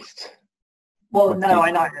not least. Well, no,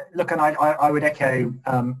 look, and I would echo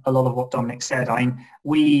a lot of what Dominic said. I mean,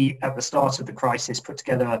 we, at the start of the crisis, put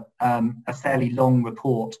together a fairly long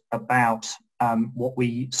report about what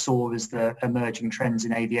we saw as the emerging trends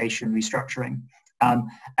in aviation restructuring. And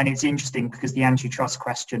it's interesting because the antitrust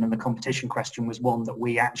question and the competition question was one that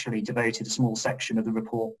we actually devoted a small section of the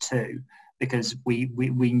report to, because we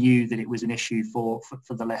knew that it was an issue for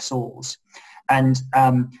the lessors. And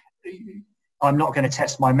I'm not going to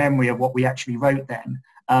test my memory of what we actually wrote then,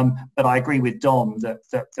 but I agree with Dom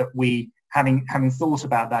that we, having thought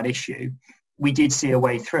about that issue, we did see a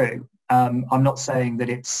way through. I'm not saying that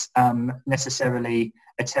it's necessarily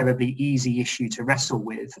a terribly easy issue to wrestle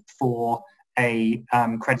with for a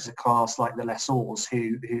creditor class like the lessors,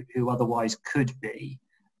 who otherwise could be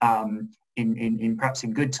in perhaps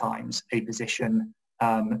in good times a position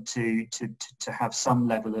to have some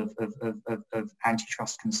level of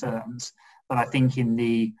antitrust concerns. But I think in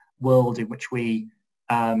the world in which we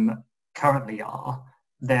currently are,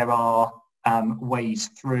 there are ways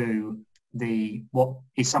through what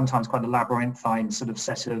is sometimes quite a labyrinthine sort of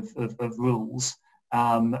set of rules,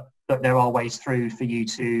 but there are ways through for you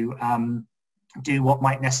to do what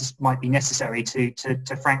might be necessary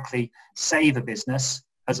to frankly save a business,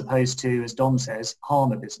 as opposed to, as Dom says,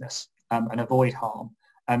 harm a business and avoid harm.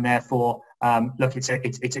 And therefore, look, it's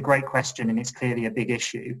a great question, and it's clearly a big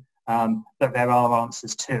issue. But there are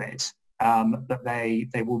answers to it, but they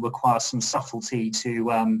will require some subtlety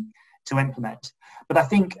to implement. But I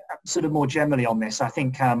think, sort of more generally on this, I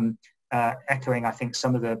think echoing, I think,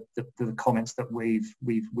 some of the comments that we've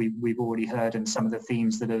already heard, and some of the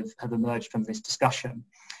themes that have emerged from this discussion,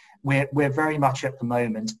 we're very much at the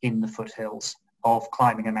moment in the foothills of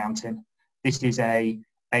climbing a mountain. This is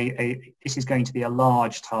this is going to be a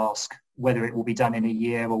large task, whether it will be done in a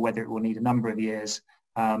year or whether it will need a number of years.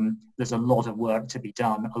 There's a lot of work to be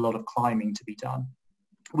done, a lot of climbing to be done.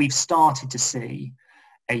 We've started to see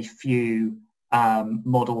a few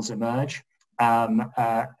models emerge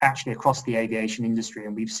actually across the aviation industry,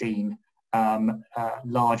 and we've seen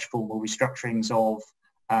large formal restructurings of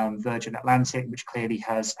Virgin Atlantic, which clearly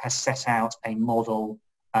has set out a model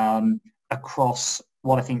across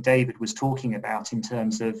what I think David was talking about in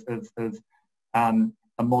terms of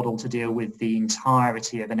a model to deal with the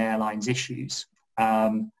entirety of an airline's issues,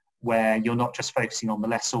 where you're not just focusing on the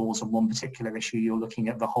lessors on one particular issue, you're looking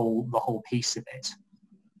at the whole piece of it.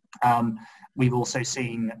 We've also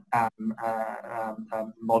seen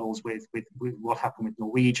models with what happened with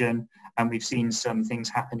Norwegian, and we've seen some things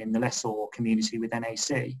happen in the lessor community with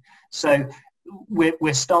NAC. So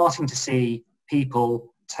we're starting to see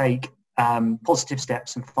people take positive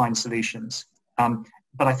steps and find solutions.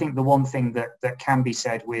 But I think the one thing that can be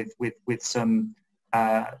said with some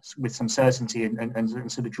certainty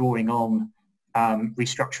and sort of drawing on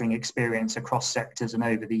restructuring experience across sectors and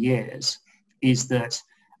over the years is that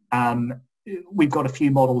we've got a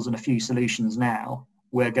few models and a few solutions now.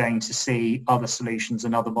 We're going to see other solutions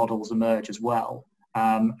and other models emerge as well.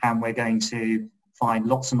 And we're going to find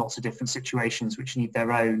lots and lots of different situations which need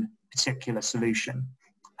their own particular solution.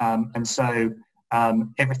 And so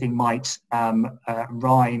everything might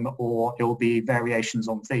rhyme, or it will be variations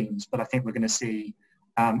on themes, but I think we're going to see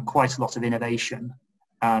quite a lot of innovation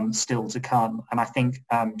still to come. And I think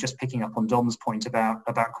just picking up on Dom's point about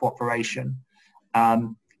cooperation,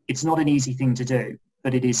 it's not an easy thing to do,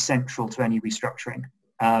 but it is central to any restructuring.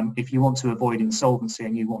 If you want to avoid insolvency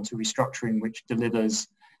and you want a restructuring which delivers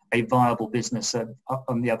a viable business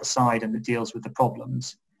on the other side and that deals with the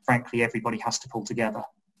problems, frankly, everybody has to pull together.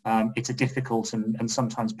 It's a difficult and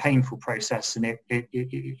sometimes painful process, and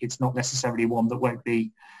it's not necessarily one that won't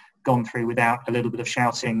be gone through without a little bit of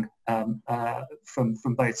shouting from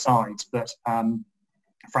both sides. But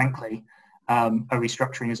frankly, a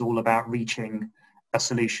restructuring is all about reaching a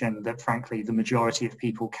solution that, frankly, the majority of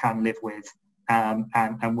people can live with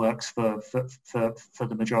and works for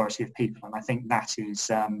the majority of people. And I think that is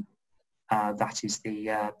the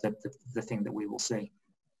thing that we will see.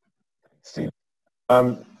 Steve.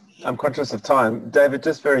 I'm conscious of time. David,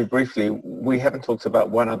 just very briefly, we haven't talked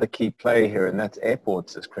about one other key play here, and that's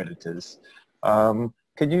airports as creditors. Can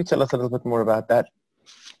you tell us a little bit more about that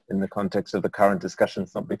in the context of the current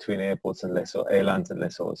discussions, not between airports and airlines and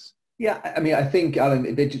lessors? Yeah, I mean, I think,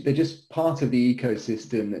 Alan, they're just part of the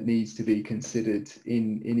ecosystem that needs to be considered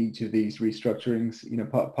in each of these restructurings. You know,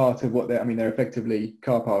 part of what they're effectively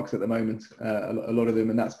car parks at the moment, a lot of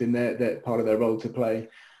them, and that's been their part of their role to play.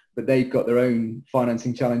 But they've got their own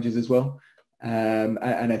financing challenges as well. And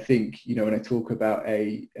I think, you know, when I talk about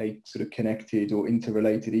a sort of connected or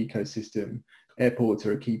interrelated ecosystem, airports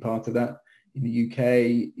are a key part of that. In the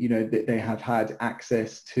UK, you know, they have had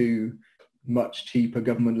access to much cheaper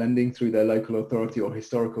government lending through their local authority or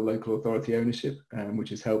historical local authority ownership, which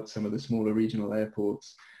has helped some of the smaller regional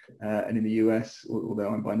airports. And in the US, although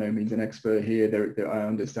I'm by no means an expert here, I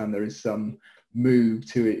understand there is some move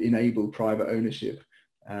to enable private ownership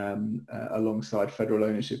alongside federal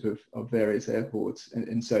ownership of various airports.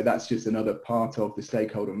 And so that's just another part of the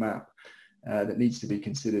stakeholder map that needs to be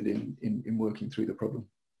considered in working through the problem.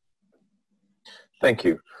 Thank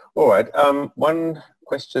you. All right. One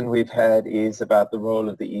question we've had is about the role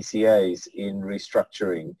of the ECAs in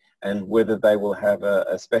restructuring and whether they will have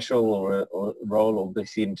a special or role or be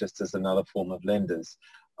seen just as another form of lenders.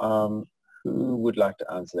 Who would like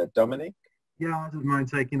to answer that? Dominic? Yeah, I don't mind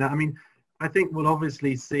taking that. I mean, I think we'll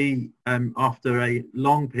obviously see after a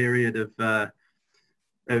long period of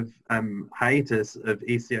hiatus of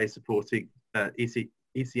ECA supported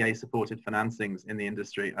financings in the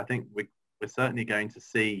industry. I think we're certainly going to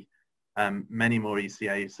see many more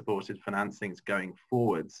ECA supported financings going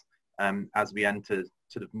forwards as we enter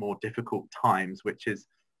sort of more difficult times, which is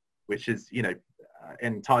you know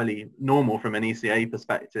entirely normal from an ECA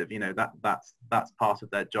perspective. You know, that's part of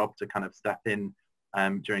their job to kind of step in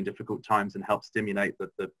during difficult times and help stimulate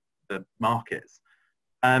the markets.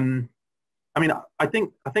 I mean, I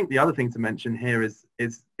think the other thing to mention here is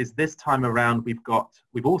this time around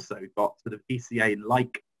we've also got sort of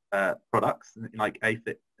ECA-like products like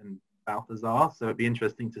AFIT and Balthazar. So it'd be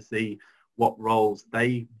interesting to see what roles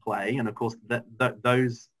they play. And of course,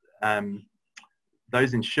 those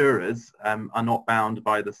insurers are not bound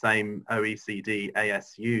by the same OECD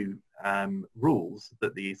ASU rules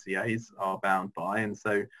that the ECAs are bound by. And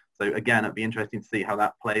so again, it'd be interesting to see how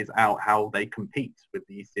that plays out, how they compete with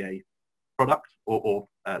the ECA product or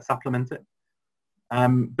supplement it.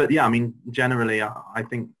 But yeah, I mean, generally, I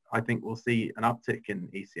think we'll see an uptick in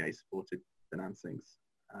ECA supported financings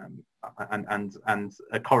and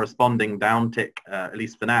a corresponding downtick, at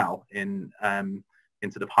least for now, in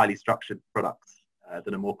sort of highly structured products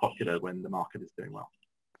that are more popular when the market is doing well.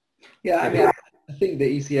 Yeah, I mean, I think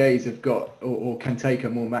the ECAs have got or can take a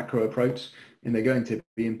more macro approach, and they're going to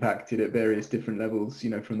be impacted at various different levels, you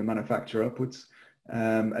know, from the manufacturer upwards.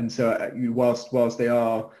 And so whilst they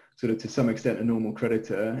are sort of to some extent a normal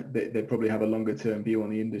creditor, they probably have a longer term view on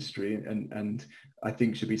the industry, and I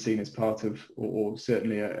think should be seen as part of, or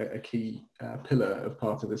certainly a key pillar of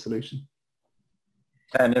part of the solution.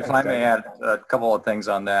 And if I may add a couple of things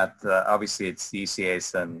on that, obviously it's the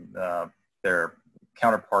ECAs and their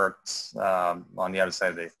counterparts on the other side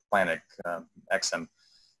of the Atlantic, Exim.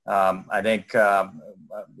 I think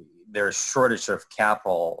there's shortage of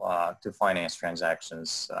capital to finance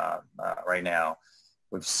transactions right now.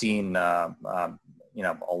 We've seen a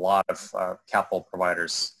lot of capital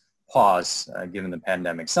providers pause given the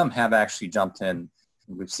pandemic. Some have actually jumped in.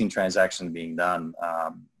 We've seen transactions being done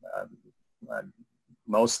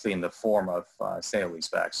mostly in the form of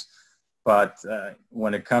sale-leasebacks. But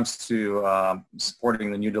when it comes to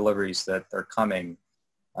supporting the new deliveries that are coming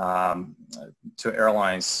to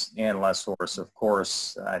airlines and lessors, of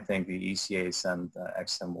course, I think the ECAs and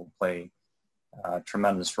XM will play a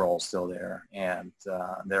tremendous role still there. And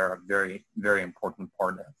they're a very, very important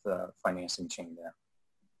part of the financing chain there.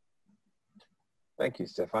 Thank you,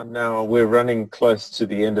 Stephan. Now we're running close to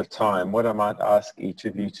the end of time. What I might ask each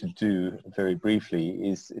of you to do very briefly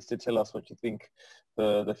is to tell us what you think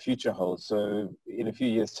the future holds. So in a few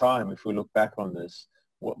years' time, if we look back on this,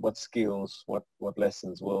 what skills, what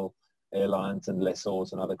lessons will airlines and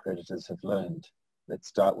lessors and other creditors have learned? Let's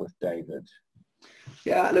start with David.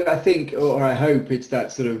 Yeah, look, I think, or I hope it's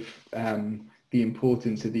that sort of the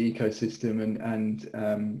importance of the ecosystem and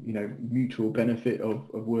mutual benefit of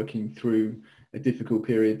working through a difficult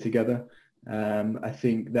period together. I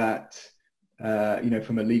think that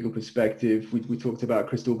from a legal perspective, we talked about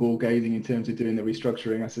crystal ball gazing in terms of doing the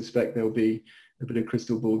restructuring. I suspect there'll be a bit of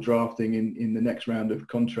crystal ball drafting in the next round of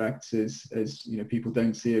contracts as people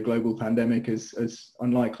don't see a global pandemic as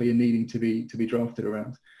unlikely and needing to be drafted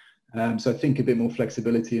around. So I think a bit more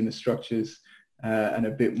flexibility in the structures and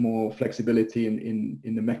a bit more flexibility in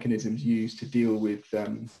the mechanisms used to deal with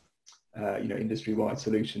industry-wide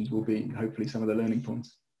solutions will be hopefully some of the learning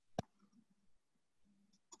points.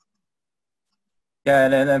 Yeah,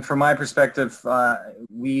 and from my perspective,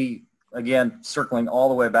 we, again, circling all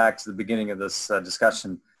the way back to the beginning of this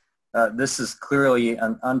discussion, this is clearly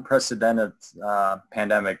an unprecedented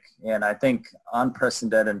pandemic, and I think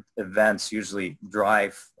unprecedented events usually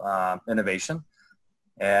drive innovation.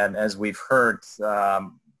 And as we've heard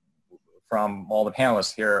from all the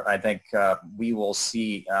panelists here, I think we will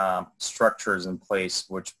see structures in place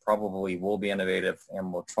which probably will be innovative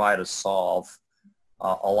and will try to solve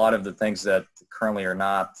a lot of the things that currently are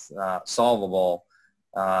not solvable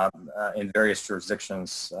in various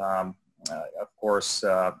jurisdictions. Of course,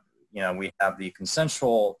 we have the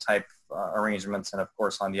consensual type arrangements, and of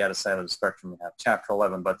course on the other side of the spectrum we have Chapter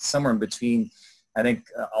 11, but somewhere in between, I think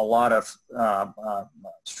a lot of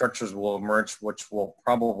structures will emerge which will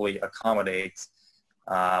probably accommodate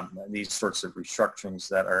these sorts of restructurings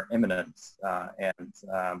that are imminent and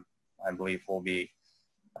I believe will be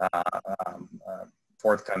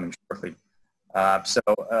forthcoming shortly.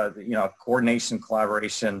 Coordination,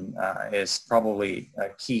 collaboration is probably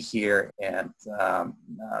key here, and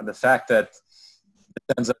the fact that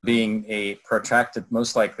it ends up being a protracted,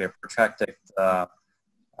 most likely a protracted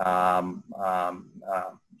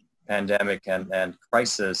pandemic and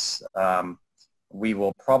crisis, we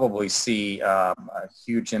will probably see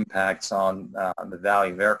huge impacts on the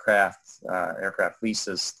value of aircraft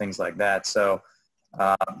leases, things like that. So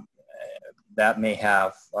that may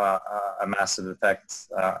have a massive effect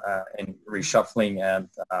in reshuffling and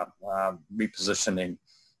repositioning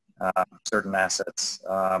certain assets.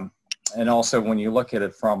 And also when you look at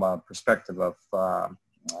it from a perspective of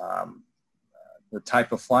the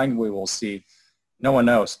type of flying we will see, no one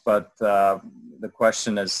knows, but the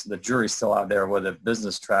question is, the jury's still out there whether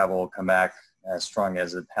business travel will come back as strong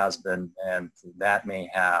as it has been, and that may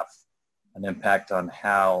have an impact on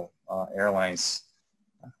how airlines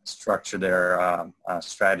structure their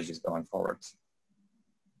strategies going forward.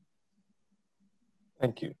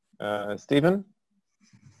 Thank you. Stephan?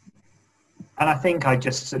 And I think I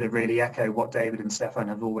just sort of really echo what David and Stephan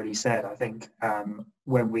have already said. I think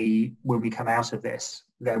when we come out of this,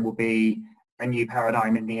 there will be a new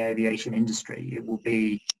paradigm in the aviation industry. It will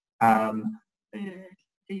be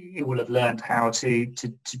it will have learned how to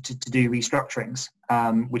do restructurings,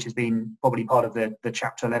 which has been probably part of the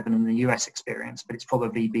Chapter 11 in the US experience, but it's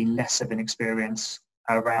probably been less of an experience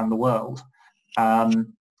around the world.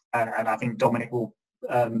 And I think Dominic will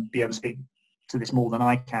be able to speak to this more than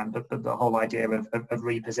I can, but the whole idea of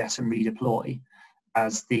repossess and redeploy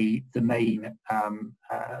as the main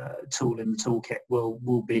tool in the toolkit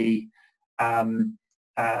will be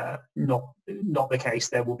not the case.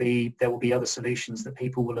 There will be other solutions that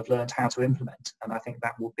people will have learned how to implement, and I think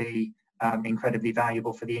that will be incredibly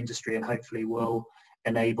valuable for the industry, and hopefully will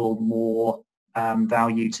enable more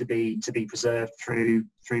value to be preserved through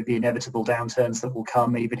the inevitable downturns that will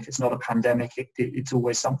come. Even if it's not a pandemic, it's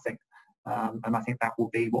always something, and I think that will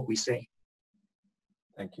be what we see.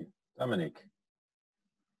 Thank you. Dominic?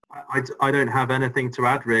 I don't have anything to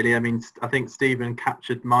add really. I mean, I think Stephen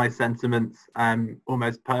captured my sentiments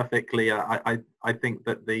almost perfectly. I think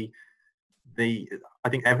that I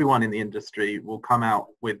think everyone in the industry will come out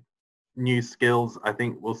with new skills. I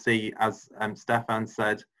think we'll see, as Stephan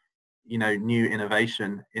said, you know, new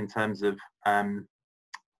innovation in terms of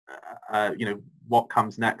you know, what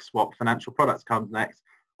comes next, what financial products comes next.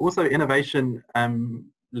 Also innovation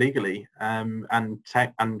legally and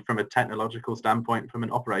from a technological standpoint, from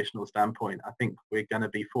an operational standpoint. I think we're going to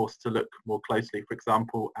be forced to look more closely, for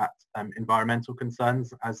example, at environmental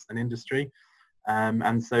concerns as an industry.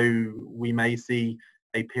 And so we may see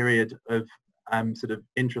a period of sort of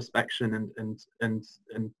introspection and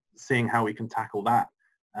seeing how we can tackle that.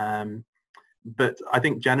 But I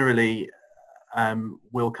think generally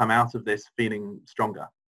we'll come out of this feeling stronger,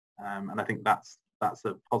 and I think that's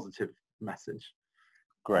a positive message.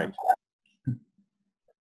 Great.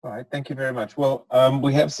 All right, thank you very much. Well,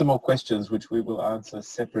 we have some more questions which we will answer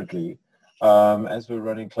separately. As we're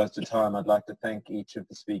running close to time, I'd like to thank each of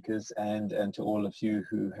the speakers and to all of you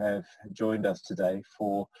who have joined us today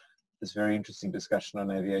for this very interesting discussion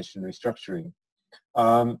on aviation restructuring.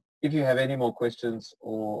 If you have any more questions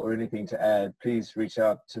or anything to add, please reach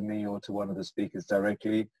out to me or to one of the speakers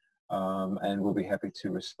directly, and we'll be happy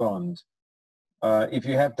to respond. If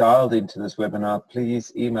you have dialed into this webinar,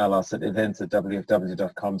 please email us at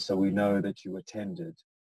events@wfw.com so we know that you attended.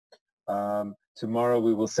 Tomorrow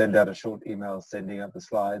we will send out a short email sending out the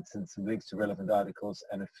slides and some links to relevant articles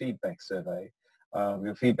and a feedback survey.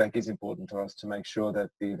 Your feedback is important to us to make sure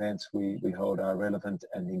that the events we hold are relevant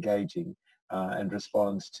and engaging and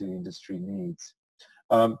respond to industry needs.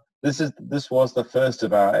 This was the first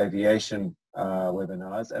of our aviation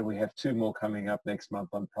webinars, and we have 2 more coming up next month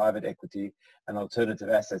on private equity and alternative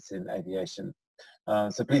assets in aviation.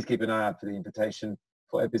 So please keep an eye out for the invitation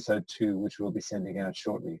for episode 2, which we'll be sending out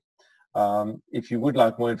shortly. If you would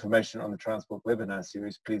like more information on the Transport webinar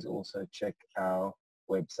series, please also check our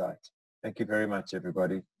website. Thank you very much,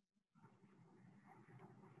 everybody.